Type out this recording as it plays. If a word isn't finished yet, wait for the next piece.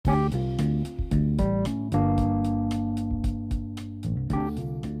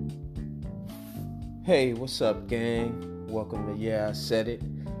Hey, what's up, gang? Welcome to Yeah, I Said It.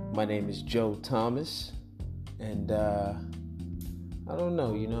 My name is Joe Thomas, and I don't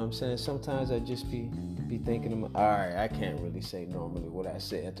know, you know what I'm saying? Sometimes I just be thinking, all right, I can't really say normally what I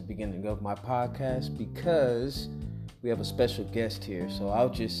say at the beginning of my podcast because we have a special guest here. So I'll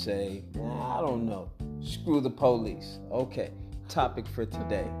just say, I don't know. Screw the police. Okay, topic for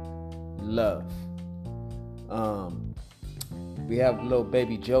today, love. We have little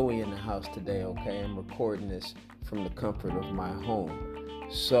baby Joey in the house today, okay? I'm recording this from the comfort of my home.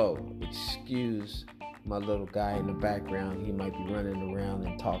 So, excuse my little guy in the background. He might be running around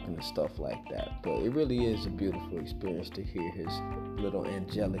and talking and stuff like that. But it really is a beautiful experience to hear his little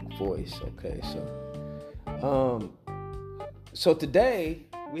angelic voice, okay? So today,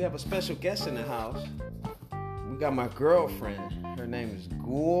 we have a special guest in the house. We got my girlfriend. Her name is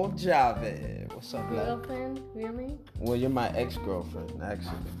Gul Javed. What's up, girlfriend? Really? Well, you're my ex-girlfriend,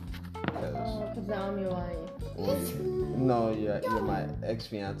 actually. Because now I'm your wife. No, you're my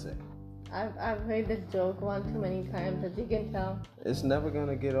ex-fiance. I've heard this joke one too many times, as you can tell. It's never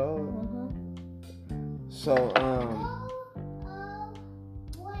gonna get old. Mm-hmm. So,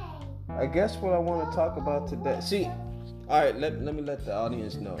 I guess what I want to talk about today. See, all right, let me let the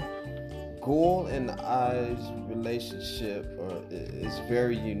audience know. Gul and I's relationship is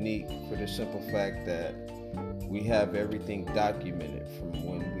very unique for the simple fact that we have everything documented from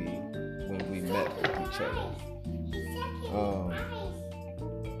when we met with each other.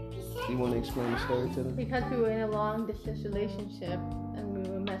 You want to explain the story to them? Because we were in a long distance relationship and we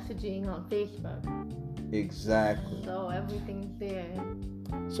were messaging on Facebook. Exactly. So everything's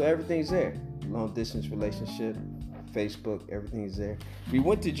there. Long distance relationship. Facebook, everything's there. We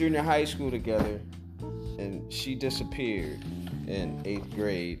went to junior high school together, and she disappeared in 8th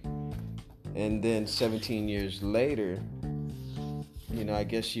grade. And then 17 years later, you know, I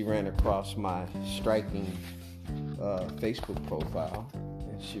guess she ran across my striking Facebook profile,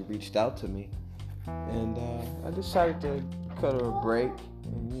 and she reached out to me. And I decided to cut her a break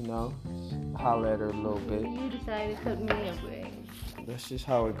and, you know, holler at her a little bit. You decided to cut me a break. That's just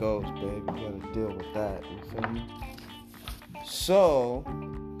how it goes, babe. You gotta deal with that. You feel me? So,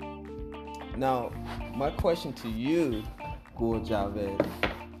 now, my question to you, Gul Javed,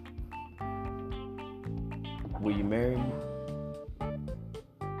 will you marry me?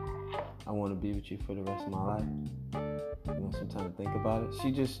 I want to be with you for the rest of my life. You want some time to think about it?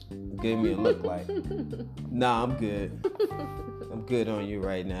 She just gave me a look like, nah, I'm good. I'm good on you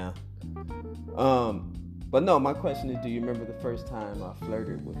right now. But no, my question is, do you remember the first time I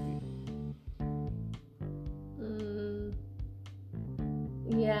flirted with you?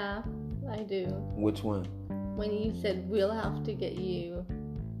 Yeah, I do. Which one? When you said we'll have to get you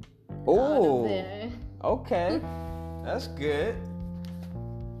out of there. Okay. That's good.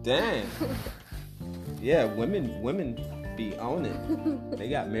 Dang. Yeah, women be on it. They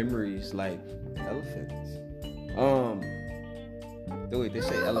got memories like elephants. Wait, they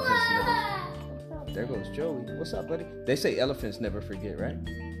say elephants never. There goes Joey. What's up, buddy? They say elephants never forget, right?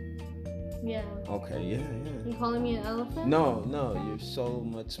 Yeah. Okay, yeah. You calling me an elephant? No, you're so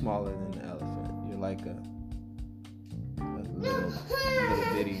much smaller than an elephant. You're like a little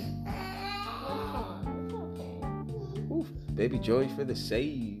bitty. Oof, baby Joey for the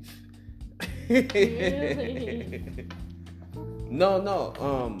save. Really? No.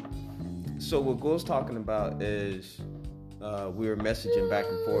 So what Gul's talking about is we were messaging back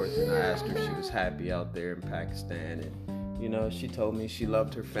and forth, and I asked her if she was happy out there in Pakistan, and you know, she told me she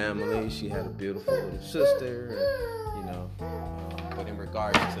loved her family. She had a beautiful little sister, and, you know. But in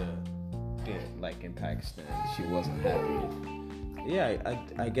regards to being like in Pakistan, she wasn't happy. Yeah,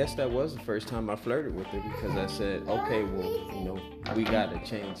 I guess that was the first time I flirted with her because I said, okay, well, you know, we got to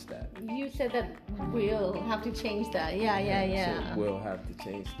change that. You said that we'll have to change that. Yeah. So we'll have to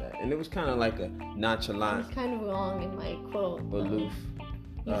change that. And it was kind of like a nonchalant. It's kind of wrong in my quote. Aloof.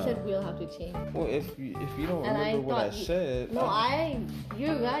 You said we'll have to change. Well, if you don't remember what I said. No,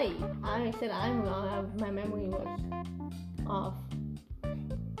 you're right. I said I'm wrong. My memory was off.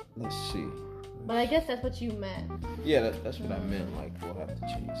 Let's see. But I guess that's what you meant. Yeah, that's what I meant. Like, we'll have to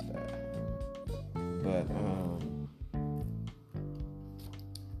change that. But,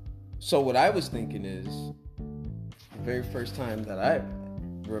 so what I was thinking is, the very first time that I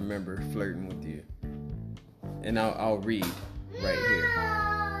remember flirting with you, and I'll read right here.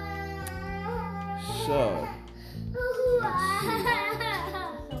 So, let's see.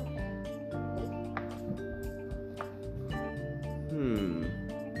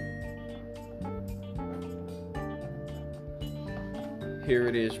 Here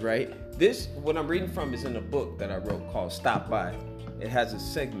it is, right? This, what I'm reading from, is in a book that I wrote called Stop By. it has a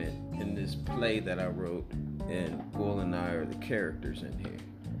segment in this play that I wrote, and Ghoul and I are the characters in here.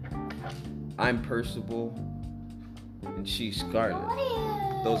 I'm Percival, and she's Scarlet.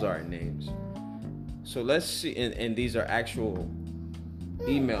 Those are our names. So let's see, and these are actual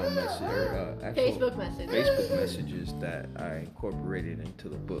email messages, or actual Facebook messages that I incorporated into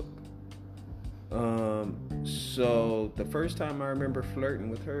the book. So the first time I remember flirting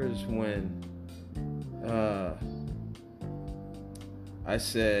with her is when I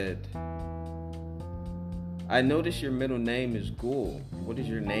said, I noticed your middle name is Ghoul. What does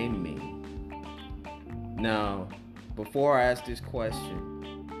your name mean? Now, before I asked this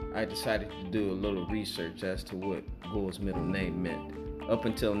question, I decided to do a little research as to what Ghoul's middle name meant. Up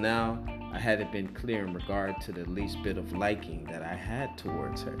until now, I hadn't been clear in regard to the least bit of liking that I had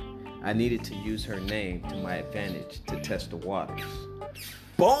towards her. I needed to use her name to my advantage to test the waters.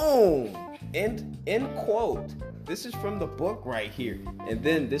 Boom! End quote. This is from the book right here. And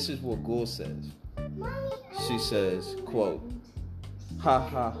then this is what Ghoul says. She says, quote, ha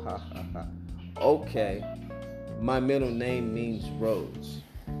ha ha ha ha. Okay, my middle name means Rose.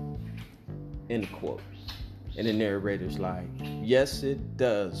 End quote. And the narrator's like, yes, it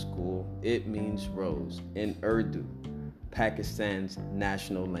does, Ghoul. It means rose in Urdu, Pakistan's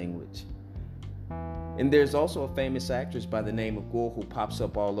national language. And there's also a famous actress by the name of Ghoul who pops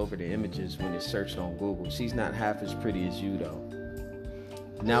up all over the images when it's searched on Google. She's not half as pretty as you, though.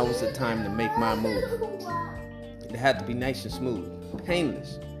 Now was the time to make my move. It had to be nice and smooth,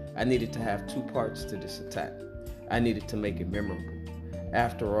 painless. I needed to have two parts to this attack. I needed to make it memorable.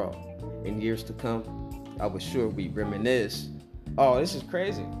 After all, in years to come, I was sure we'd reminisce. Oh, this is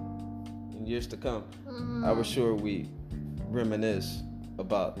crazy. In years to come, I was sure we'd reminisce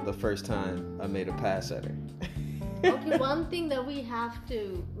about the first time I made a pass at her. Okay, one thing that we have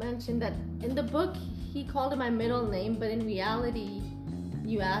to mention, that in the book he called it my middle name, but in reality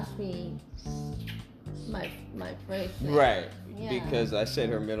you asked me my first name. Right. Yeah. Because I said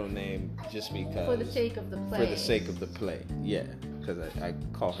her middle name just because. For the sake of the play. For the sake of the play, yeah. Because I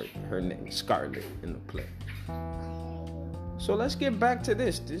call her name Scarlet in the play. So let's get back to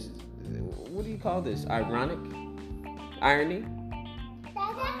this. What do you call this? Ironic? Irony?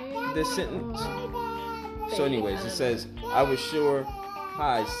 This sentence? So anyways, it says, I was sure,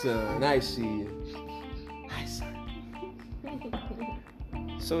 hi son, I see you. Hi son.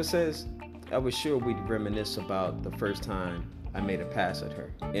 So it says, I was sure we'd reminisce about the first time I made a pass at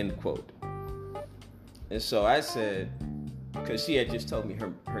her. End quote. And so I said, because she had just told me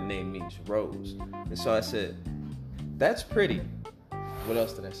her name means Rose. And so I said, that's pretty. What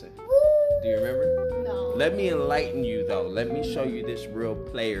else did I say? Do you remember? No. Let me enlighten you, though. Let me show you this real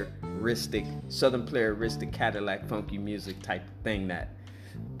Southern playeristic Cadillac funky music type thing that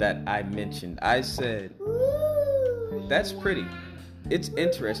I mentioned. I said, that's pretty. It's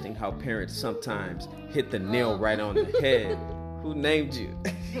interesting how parents sometimes hit the nail right on the head. Who named you?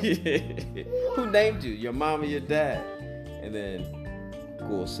 Who named you? Your mom or your dad? And then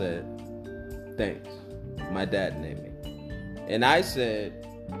Ghoul said, thanks. My dad named me. And I said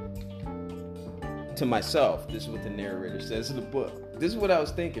to myself, this is what the narrator says in the book. This is what I was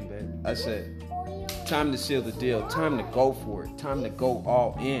thinking, babe. I said, time to seal the deal. Time to go for it. Time to go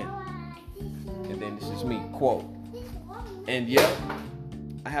all in. And then this is me, quote. And yep,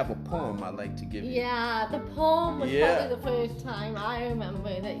 I have a poem I'd like to give you. Yeah, the poem was probably the first time I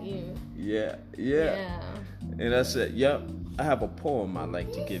remember that you. Yeah. And I said, yep, I have a poem I'd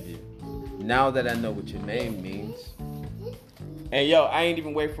like to give you. Now that I know what your name means. And yo, I ain't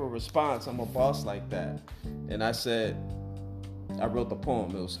even wait for a response. I'm a boss like that. And I said, I wrote the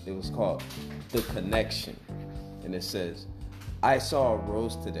poem. It was called The Connection. And it says, I saw a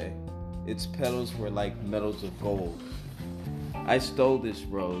rose today. Its petals were like medals of gold. I stole this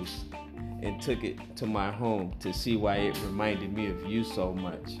rose and took it to my home to see why it reminded me of you so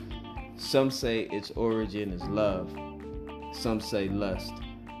much. Some say its origin is love. Some say lust.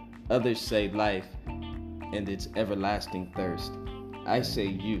 Others say life and its everlasting thirst. I say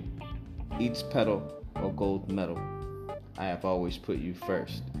you, each petal a gold medal. I have always put you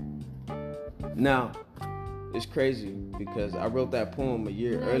first. Now, it's crazy because I wrote that poem a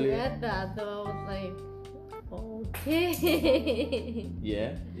year earlier. I read that though, I was like, okay.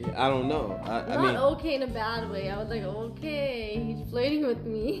 Yeah, I don't know. I mean, okay in a bad way. I was like, okay, he's flirting with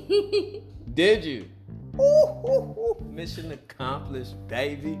me. Did you? Ooh, mission accomplished,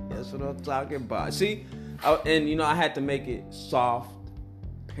 baby. That's what I'm talking about. See, and I had to make it soft,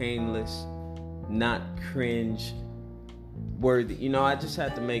 painless, not cringe worthy. I just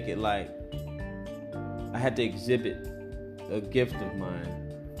had to make it like I had to exhibit a gift of mine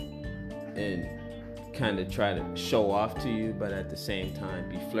and kind of try to show off to you, but at the same time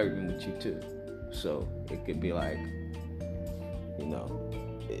be flirting with you too. So it could be like, you know,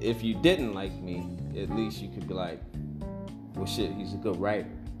 if you didn't like me, at least you could be like, well, shit, he's a good writer.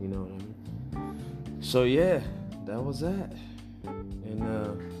 You know what I mean? So yeah, that was that. And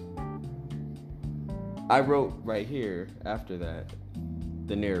I wrote right here after that,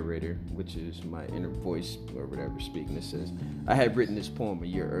 the narrator, which is my inner voice or whatever speaking, it says, I had written this poem a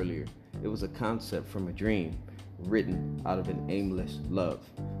year earlier. It was a concept from a dream, written out of an aimless love.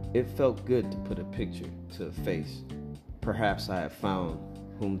 It felt good to put a picture to a face. Perhaps I had found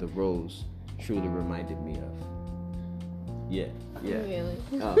whom the rose truly reminded me of. Yeah. Really?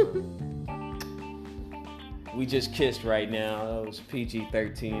 We just kissed right now. That was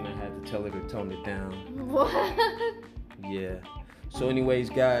PG-13. I had to tell her to tone it down. What? Yeah. So anyways,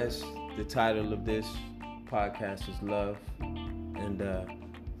 guys, the title of this podcast is Love. And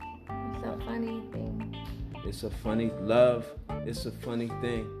It's a funny thing. it's a funny love. It's a funny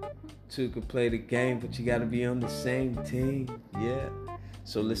thing. Two could play the game, but you gotta be on the same team. Yeah.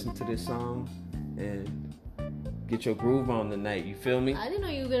 So listen to this song and get your groove on tonight. You feel me? I didn't know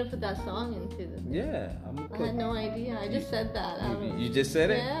you were gonna put that song into the. Yeah. I had no idea. I just said that. You just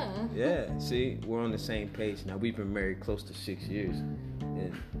said it? Yeah. Yeah. See, we're on the same page now. We've been married close to 6 years,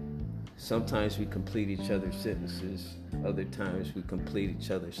 and sometimes we complete each other's sentences. Other times we complete each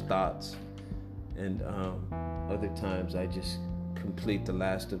other's thoughts, and other times I just complete the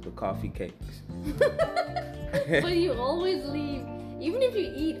last of the coffee cakes. But you always leave. Even if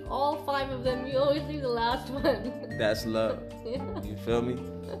you eat all 5 of them, you always leave the last one. That's love. Yeah. You feel me?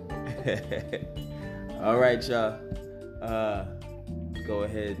 All right, y'all. Go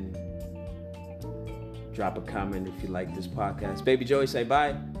ahead and drop a comment if you like this podcast. Baby Joey, say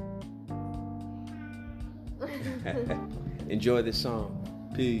bye. Enjoy this song.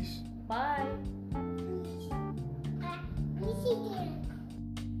 Peace. Bye.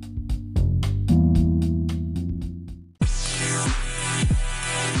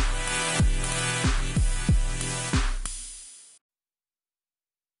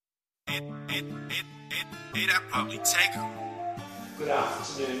 I'd probably take her. Good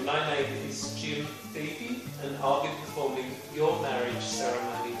afternoon, my name is Jim Phoebe and I'll be performing your marriage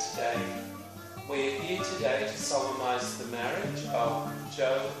ceremony today. We're here today to solemnise the marriage of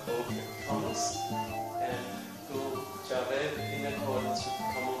Joe Aldrich Thomas and Gul Javed in accordance with the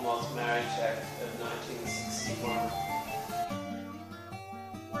Commonwealth Marriage Act of 1961.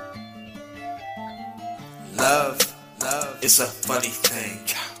 Love, it's a funny thing.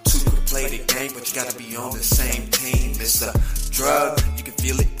 Two could play the game, but you gotta be on the same team. It's a drug, you can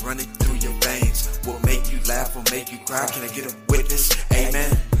feel it running through your veins. Will make you laugh, will make you cry. Can I get a witness?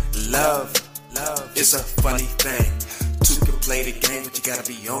 Amen. Love, it's a funny thing. Two could play the game, but you gotta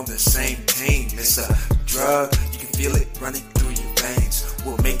be on the same team. It's a drug, you can feel it running through your veins.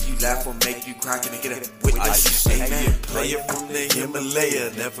 Will make you laugh, will make you cry. Can I get a witness? Amen. Player from the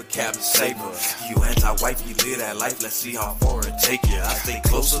Himalaya, never Captain Saber. You anti-wife, you live that life. Let's see how far it take you. I stay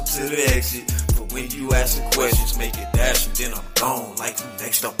closer to the exit. But when you ask the questions, make it dash and then I'm gone. Like who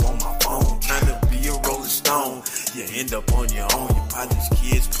next up on my phone? Trying to be a Rolling Stone. You end up on your own. Your partner's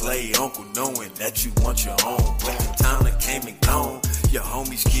kids play uncle, knowing that you want your own. But the time that came and gone. Your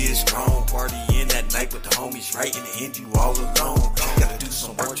homies kids grown, partying that night with the homies right in the end you all alone. Gotta do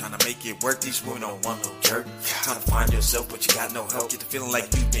some work, trying to make it work. These women don't want no jerk. Trying to find yourself, but you got no help. Get the feeling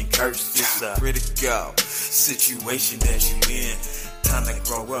like you've been cursed. It's a critical situation that you in. Time to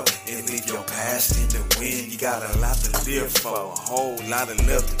grow up and leave your past in the wind. You got a lot to live for, a whole lot of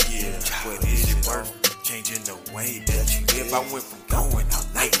love to give. But is it worth changing the way that you live? I went from going out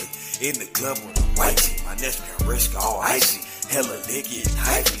nightly in the club with a white tee. My next pair of wrists all icy. Hella licky and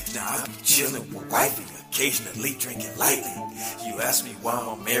hypey. Now I be chillin' with wifey, occasionally drinking lightly. You ask me why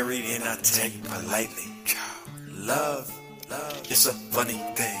I'm married and I tell you politely. Love, it's a funny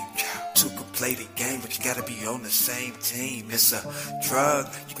thing. Two can play the game, but you gotta be on the same team. It's a drug,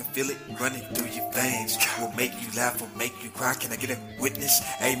 you can feel it running through your veins. Will make you laugh, will make you cry. Can I get a witness?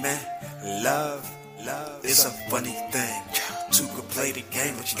 Amen. Love, it's a funny thing. Two can play the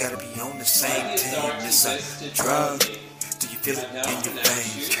game, but you gotta be on the same team. It's a drug. Do you feel it in your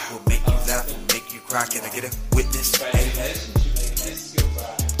veins? Will make you laugh, will make you cry. Can I get a witness? Congratulations, you may kiss your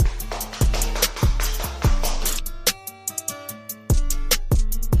bride.